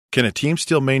Can a team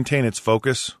still maintain its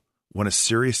focus when a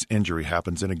serious injury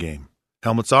happens in a game?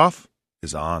 Helmets Off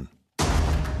is on. All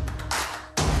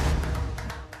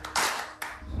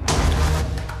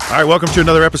right, welcome to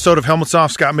another episode of Helmets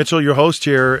Off. Scott Mitchell, your host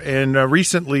here. And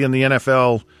recently in the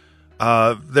NFL,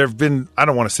 there have been, I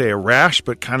don't want to say a rash,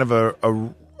 but kind of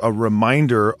a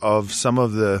reminder of some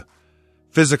of the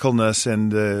physicalness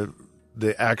and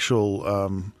the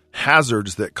actual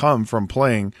hazards that come from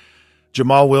playing.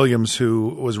 Jamal Williams, who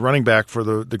was running back for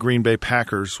the Green Bay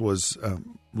Packers, was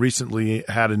recently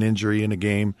had an injury in a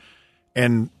game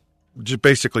and just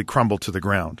basically crumbled to the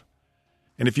ground.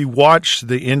 And if you watch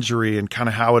the injury and kind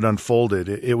of how it unfolded,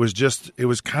 it was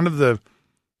kind of the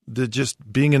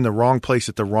just being in the wrong place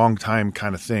at the wrong time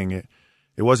kind of thing. It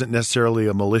wasn't necessarily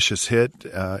a malicious hit.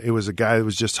 It was a guy that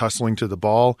was just hustling to the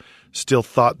ball, still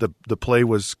thought the play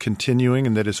was continuing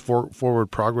and that his forward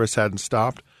progress hadn't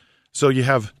stopped. So you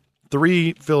have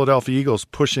 3 Philadelphia Eagles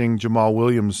pushing Jamal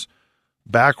Williams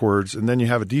backwards, and then you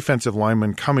have a defensive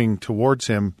lineman coming towards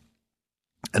him,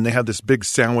 and they have this big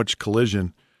sandwich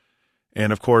collision.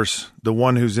 And, of course, the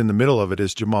one who's in the middle of it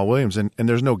is Jamal Williams, and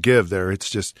there's no give there. It's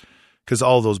just because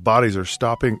all those bodies are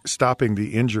stopping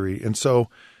the injury. And so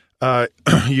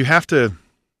you have to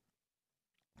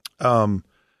kind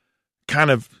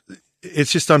of –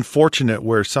 it's just unfortunate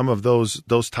where some of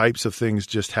those types of things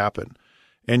just happen.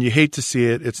 And you hate to see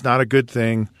it. It's not a good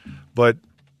thing, but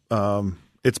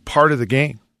it's part of the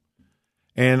game.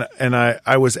 And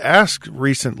I was asked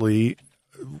recently,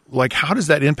 like, how does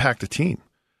that impact a team?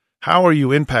 How are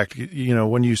you impacted? You know,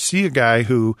 when you see a guy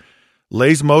who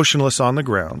lays motionless on the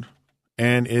ground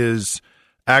and is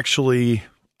actually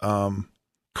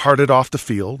carted off the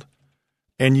field,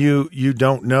 and you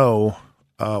don't know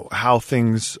how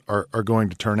things are going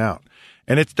to turn out,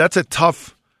 and that's a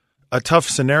tough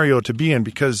scenario to be in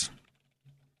because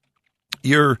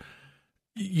you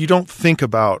don't think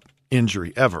about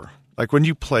injury ever. Like when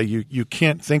you play, you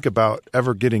can't think about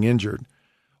ever getting injured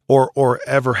or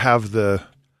ever have the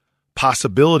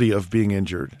possibility of being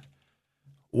injured.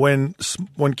 When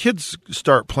kids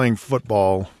start playing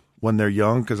football when they're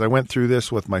young, because I went through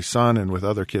this with my son and with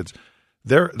other kids,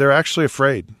 they're actually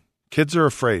afraid. Kids are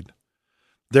afraid.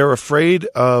 They're afraid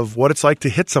of what it's like to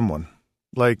hit someone.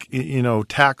 Like, you know,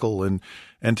 tackle and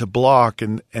to block,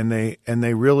 and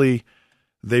they really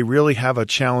have a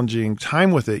challenging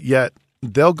time with it. Yet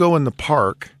they'll go in the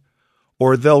park,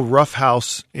 or they'll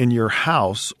roughhouse in your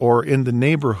house, or in the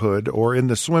neighborhood, or in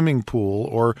the swimming pool,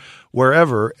 or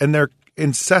wherever, and they're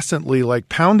incessantly like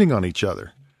pounding on each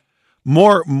other,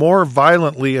 more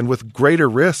violently and with greater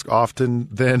risk often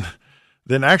than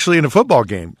actually in a football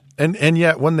game. And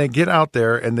yet when they get out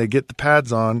there and they get the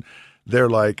pads on, they're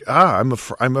like, I'm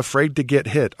afraid to get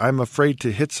hit. I'm afraid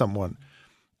to hit someone.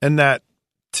 And that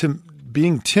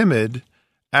being timid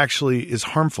actually is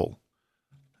harmful.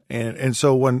 And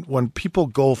so when people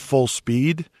go full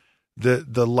speed,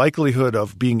 the likelihood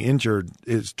of being injured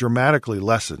is dramatically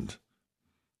lessened.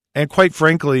 And quite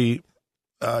frankly,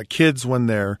 kids, when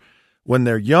they're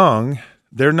young,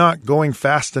 they're not going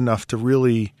fast enough to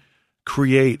really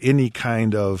create any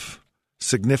kind of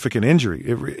significant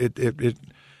injury.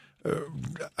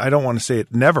 I don't want to say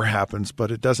it never happens, but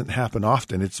it doesn't happen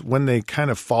often. It's when they kind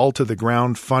of fall to the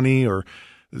ground funny, or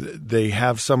they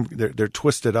have they're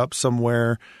twisted up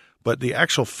somewhere. But the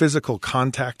actual physical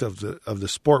contact of the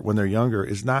sport when they're younger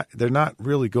they're not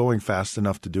really going fast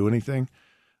enough to do anything.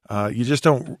 You just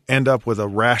don't end up with a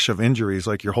rash of injuries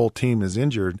like your whole team is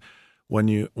injured when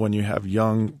you have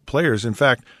young players. In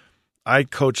fact, I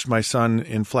coached my son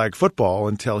in flag football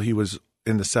until he was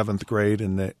in the 7th grade,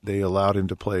 and they allowed him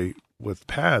to play with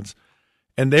pads.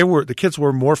 And the kids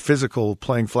were more physical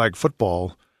playing flag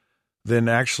football than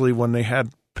actually when they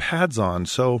had pads on.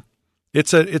 So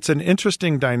it's an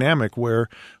interesting dynamic where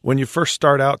when you first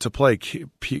start out to play,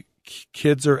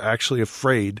 kids are actually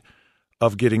afraid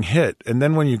of getting hit. And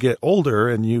then when you get older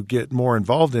and you get more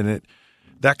involved in it,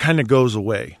 that kind of goes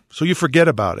away. So you forget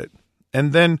about it.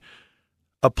 And then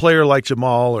a player like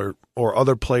Jamal or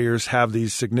other players have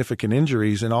these significant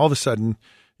injuries, and all of a sudden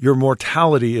your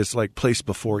mortality is like placed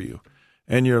before you.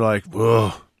 And you're like,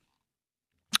 whoa,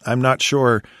 I'm not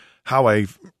sure how I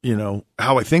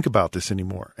think about this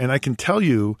anymore. And I can tell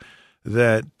you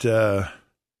that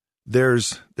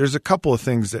there's a couple of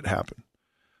things that happen.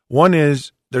 One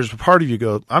is there's a part of you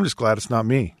go, I'm just glad it's not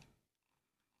me.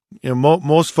 You know,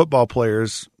 most football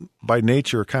players by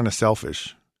nature are kind of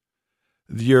selfish.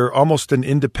 You're almost an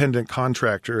independent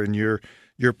contractor, and you're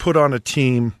put on a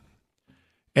team,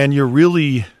 and you're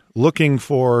really looking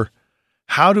for,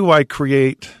 how do I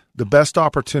create the best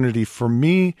opportunity for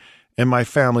me and my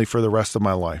family for the rest of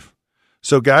my life?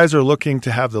 So guys are looking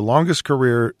to have the longest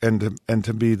career and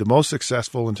to be the most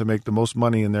successful and to make the most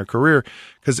money in their career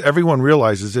because everyone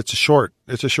realizes it's a short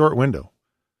window.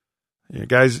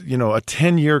 Guys, a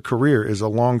 10-year career is a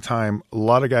long time. A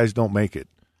lot of guys don't make it.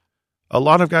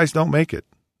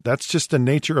 That's just the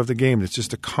nature of the game. It's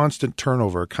just a constant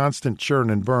turnover, a constant churn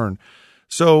and burn.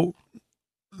 So,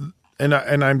 and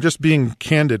I'm just being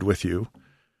candid with you.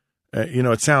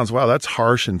 It sounds, wow, that's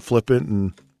harsh and flippant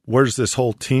and where's this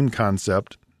whole team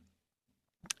concept?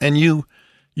 And you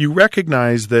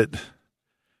recognize that,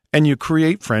 and you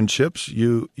create friendships,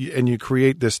 you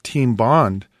create this team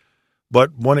bond.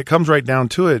 But when it comes right down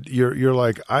to it, you're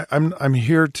like, I'm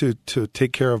here to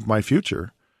take care of my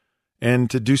future and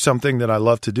to do something that I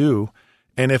love to do.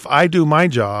 And if I do my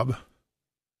job,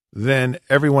 then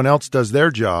everyone else does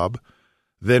their job,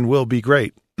 then we'll be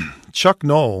great. Chuck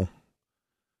Noll,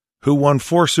 who won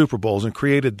 4 Super Bowls and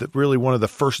created really one of the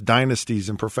first dynasties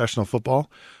in professional football,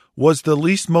 was the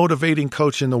least motivating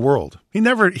coach in the world. He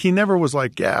never was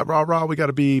like, yeah, rah, we got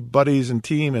to be buddies and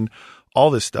team and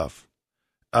all this stuff.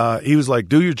 He was like,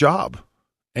 do your job.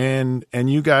 And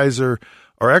you guys are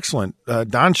excellent.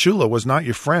 Don Shula was not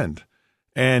your friend.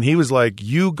 And he was like,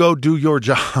 you go do your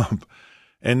job.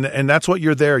 And that's what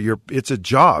you're there. It's a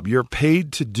job. You're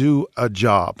paid to do a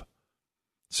job.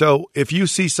 So if you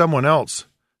see someone else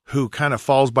who kind of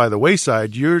falls by the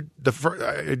wayside, you're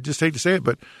I just hate to say it,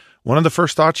 but one of the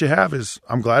first thoughts you have is,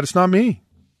 I'm glad it's not me.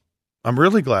 I'm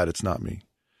really glad it's not me.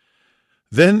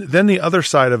 Then the other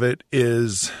side of it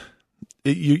is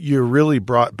you're really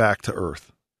brought back to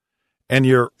earth, and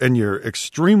you're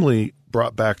extremely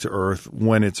brought back to earth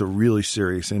when it's a really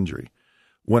serious injury,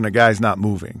 when a guy's not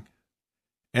moving,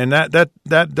 and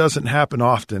that doesn't happen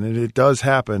often, and it does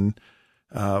happen,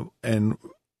 and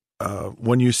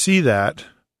when you see that,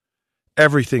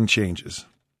 everything changes.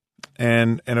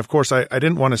 And of course, I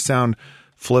didn't want to sound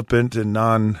flippant and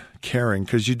non-caring,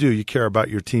 because you care about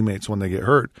your teammates when they get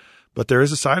hurt. But there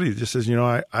is a side of you that just says,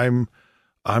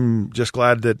 I'm just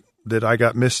glad that I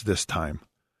got missed this time.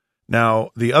 Now,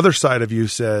 the other side of you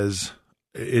says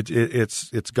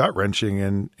it's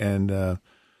gut-wrenching and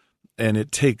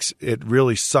it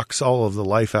really sucks all of the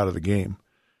life out of the game.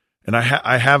 And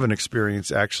I have an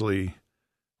experience actually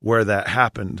where that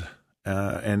happened.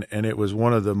 And it was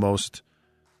one of the most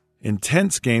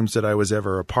intense games that I was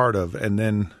ever a part of. And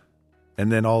then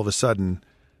all of a sudden,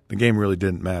 the game really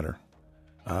didn't matter.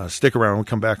 Stick around. When we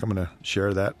come back, I'm going to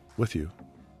share that with you.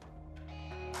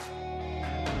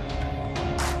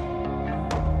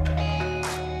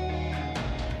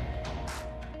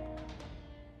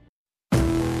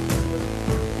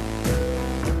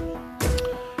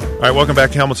 All right, welcome back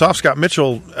to Helmets Off. Scott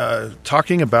Mitchell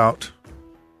talking about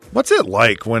what's it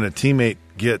like when a teammate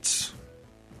gets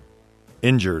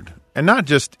injured, and not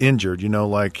just injured,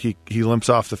 like he limps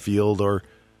off the field or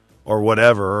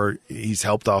whatever, or he's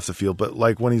helped off the field, but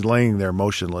like when he's laying there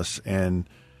motionless and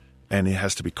he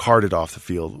has to be carted off the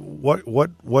field.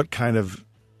 What kind of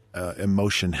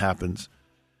emotion happens,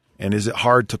 and is it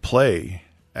hard to play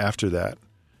after that?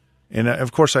 And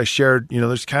of course, I shared.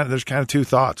 There's kind of two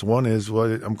thoughts. One is, well,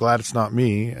 I'm glad it's not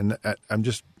me, and I'm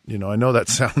just, I know that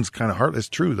sounds kind of heartless,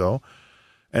 true though.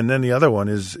 And then the other one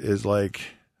is like,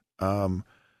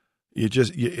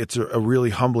 it's a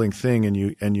really humbling thing, and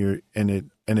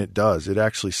it does. It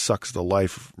actually sucks the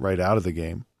life right out of the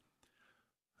game.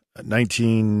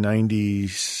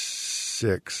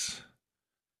 1996,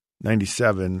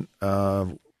 97.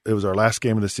 It was our last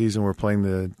game of the season. We're playing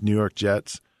the New York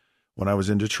Jets when I was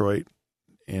in Detroit,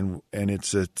 and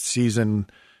it's a season.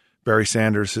 Barry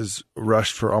Sanders has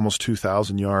rushed for almost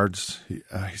 2,000 yards.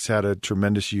 He's had a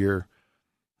tremendous year,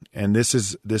 and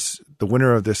the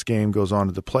winner of this game goes on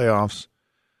to the playoffs.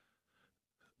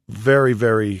 Very,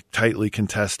 very tightly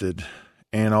contested,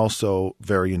 and also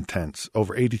very intense.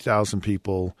 Over 80,000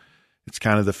 people. It's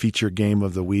kind of the feature game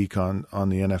of the week on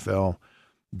the NFL.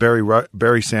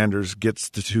 Barry Sanders gets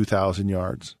to 2,000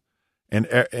 yards. And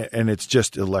it's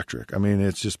just electric. I mean,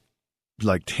 it's just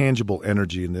like tangible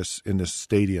energy in this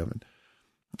stadium,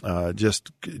 and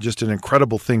just an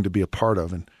incredible thing to be a part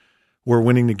of. And we're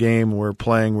winning the game, we're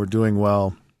playing, we're doing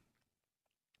well.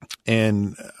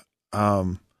 And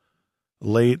it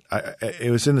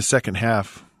was in the second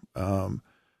half,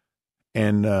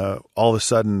 and all of a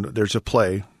sudden there's a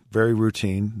play, very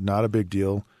routine, not a big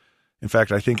deal. In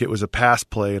fact, I think it was a pass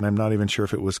play, and I'm not even sure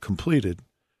if it was completed.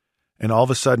 And all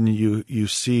of a sudden, you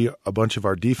see a bunch of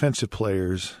our defensive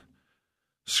players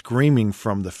screaming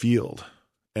from the field,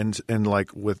 and like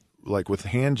with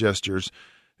hand gestures,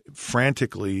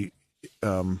 frantically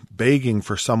begging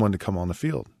for someone to come on the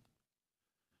field.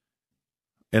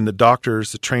 And the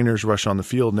doctors, the trainers rush on the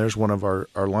field, and there's one of our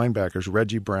linebackers,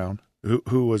 Reggie Brown,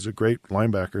 who was a great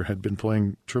linebacker, had been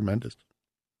playing tremendous,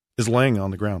 is laying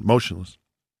on the ground, motionless.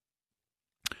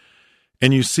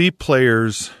 And you see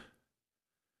players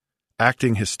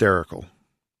acting hysterical.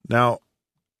 Now,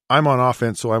 I'm on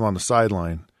offense, so I'm on the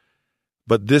sideline,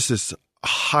 but this is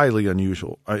highly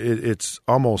unusual. It's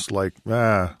almost like,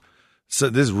 so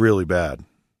this is really bad.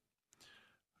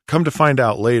 Come to find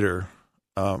out later,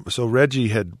 so Reggie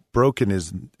had broken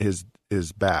his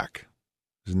back,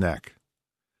 his neck,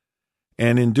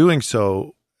 and in doing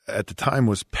so, at the time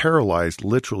was paralyzed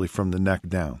literally from the neck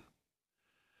down.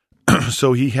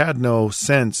 So he had no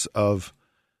sense of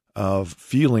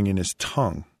feeling in his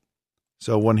tongue.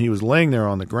 So when he was laying there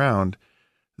on the ground,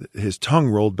 his tongue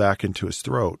rolled back into his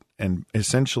throat, and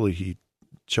essentially he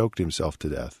choked himself to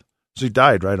death. So he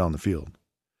died right on the field.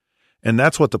 And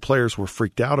that's what the players were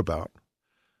freaked out about.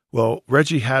 Well,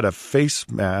 Reggie had a face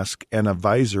mask and a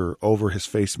visor over his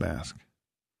face mask.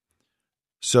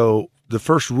 So the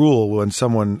first rule when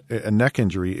someone, a neck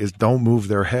injury, is don't move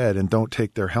their head and don't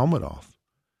take their helmet off.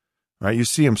 Right? You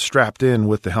see them strapped in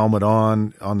with the helmet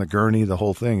on the gurney, the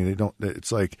whole thing. They don't.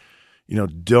 It's like,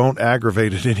 don't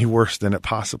aggravate it any worse than it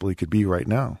possibly could be right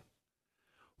now.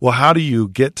 Well, how do you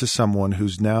get to someone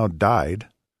who's now died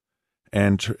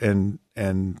and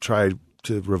try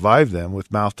to revive them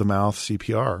with mouth-to-mouth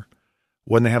CPR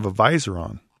when they have a visor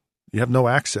on? You have no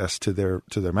access to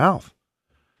their mouth.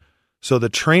 So the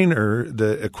trainer,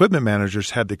 the equipment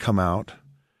managers had to come out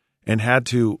and had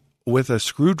to, with a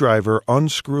screwdriver,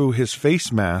 unscrew his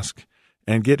face mask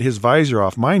and get his visor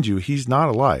off. Mind you, he's not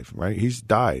alive, right? He's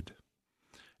died.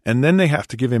 And then they have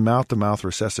to give him mouth-to-mouth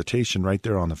resuscitation right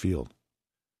there on the field.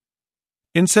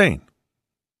 Insane.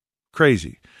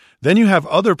 Crazy. Then you have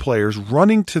other players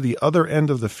running to the other end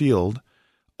of the field,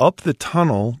 up the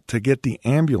tunnel to get the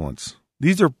ambulance.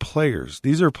 These are players.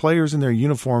 These are players in their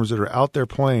uniforms that are out there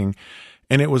playing.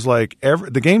 And it was like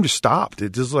the game just stopped.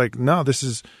 It just like, no, this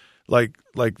is like,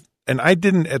 and I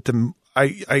didn't at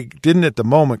the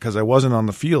moment because I wasn't on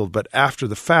the field, but after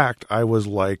the fact, I was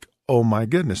like, oh my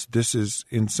goodness, this is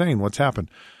insane. What's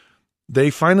happened? They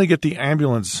finally get the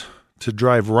ambulance to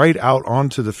drive right out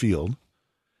onto the field.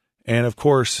 And of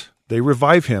course, they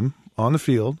revive him on the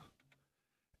field,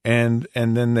 and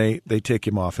then they take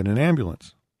him off in an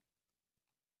ambulance.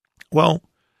 Well,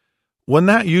 when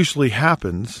that usually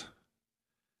happens,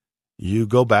 you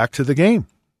go back to the game,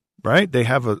 right? They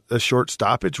have a short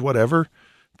stoppage, whatever,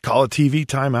 call a TV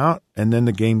timeout, and then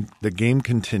the game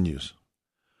continues.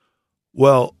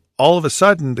 Well, all of a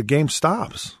sudden, the game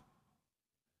stops.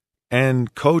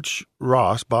 And Coach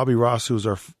Ross, Bobby Ross, who's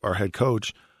our head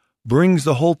coach, brings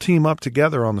the whole team up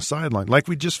together on the sideline like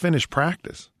we just finished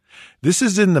practice. This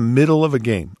is in the middle of a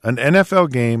game, an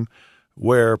NFL game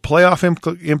where playoff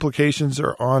implications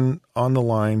are on the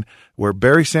line, where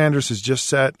Barry Sanders has just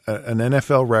set an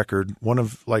NFL record, one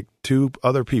of like two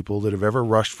other people that have ever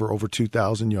rushed for over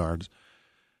 2,000 yards,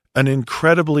 an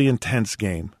incredibly intense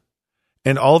game.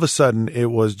 And all of a sudden,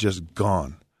 it was just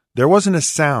gone. There wasn't a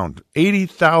sound.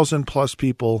 80,000 plus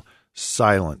people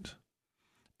silent.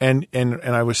 And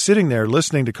I was sitting there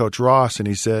listening to Coach Ross, and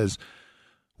he says,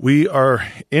 we are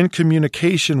in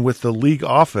communication with the league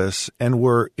office, and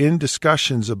we're in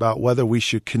discussions about whether we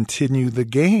should continue the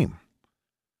game.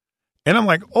 And I'm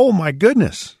like, oh my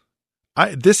goodness,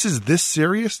 this is this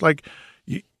serious? Like,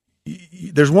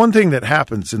 there's one thing that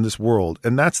happens in this world,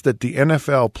 and that's that the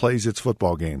NFL plays its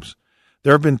football games.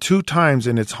 There have been 2 times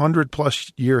in its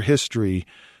 100-plus year history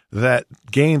that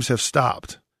games have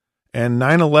stopped. And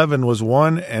 9/11 was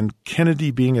one, and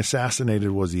Kennedy being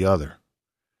assassinated was the other.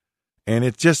 And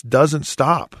it just doesn't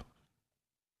stop.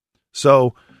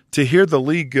 So to hear the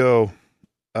league go,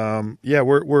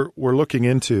 we're looking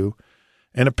into,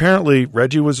 and apparently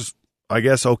Reggie was, I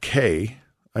guess, okay.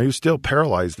 He was still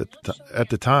paralyzed at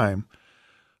the time,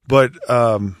 but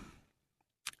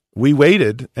we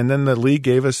waited, and then the league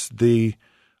gave us the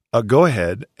go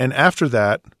ahead, and after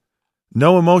that,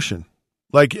 no emotion.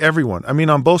 Like everyone, I mean,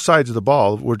 on both sides of the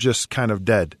ball, we're just kind of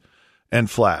dead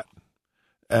and flat.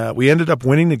 We ended up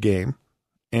winning the game,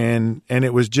 and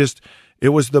it was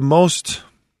the most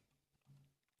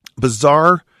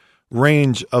bizarre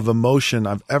range of emotion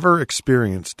I've ever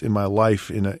experienced in my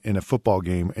life in a football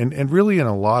game, and really in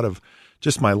a lot of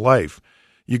just my life.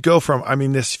 You go from,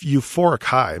 this euphoric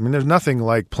high. There's nothing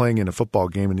like playing in a football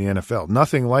game in the NFL,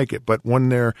 nothing like it. But when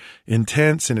they're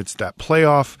intense and it's that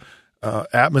playoff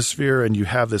atmosphere, and you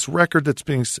have this record that's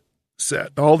being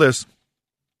set, all this,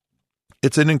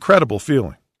 it's an incredible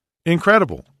feeling.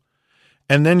 Incredible.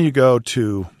 And then you go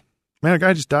to, man, a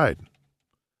guy just died.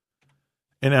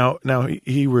 And now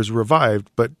he was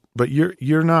revived, but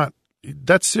you're not.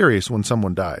 That's serious when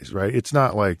someone dies, right? It's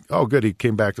not like, oh, good, he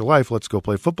came back to life. Let's go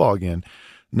play football again.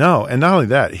 No, and not only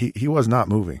that, he was not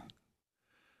moving.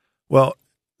 Well,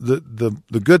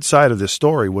 the good side of this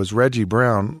story was Reggie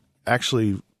Brown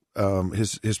actually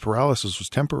his paralysis was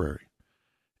temporary,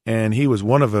 and he was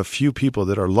one of a few people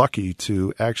that are lucky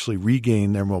to actually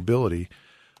regain their mobility.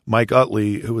 Mike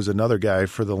Utley, who was another guy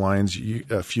for the Lions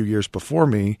a few years before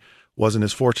me, wasn't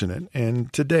as fortunate,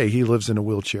 and today he lives in a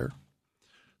wheelchair.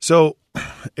 So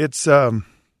it's a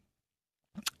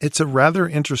rather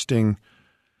interesting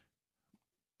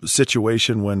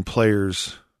situation when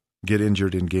players get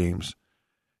injured in games,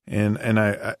 and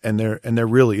there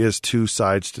really is two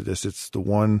sides to this. It's the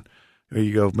one where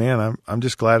you go, man, I'm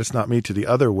just glad it's not me. To the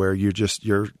other where you just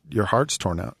your heart's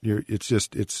torn out.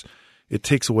 It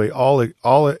takes away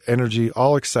all energy,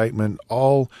 all excitement,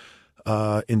 all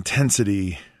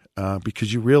intensity,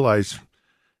 because you realize,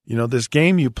 this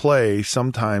game you play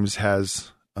sometimes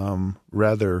has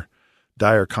rather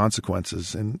dire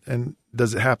consequences. And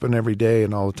does it happen every day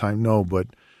and all the time? No,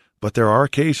 but there are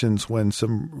occasions when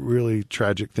some really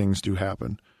tragic things do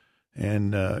happen,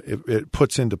 and it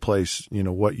puts into place,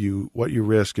 what you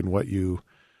risk and what you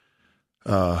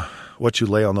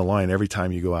lay on the line every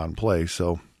time you go out and play.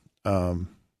 So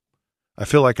I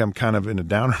feel like I'm kind of in a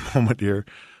downer moment here.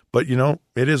 But,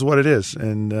 it is what it is.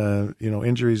 And,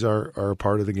 injuries are a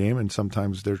part of the game, and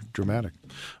sometimes they're dramatic.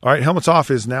 All right, Helmets Off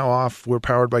is now off. We're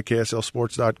powered by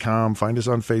KSLSports.com. Find us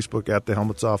on Facebook at The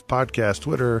Helmets Off Podcast,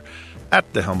 Twitter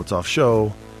at The Helmets Off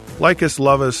Show. Like us,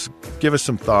 love us, give us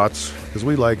some thoughts, because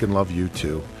we like and love you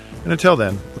too. And until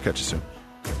then, we'll catch you soon.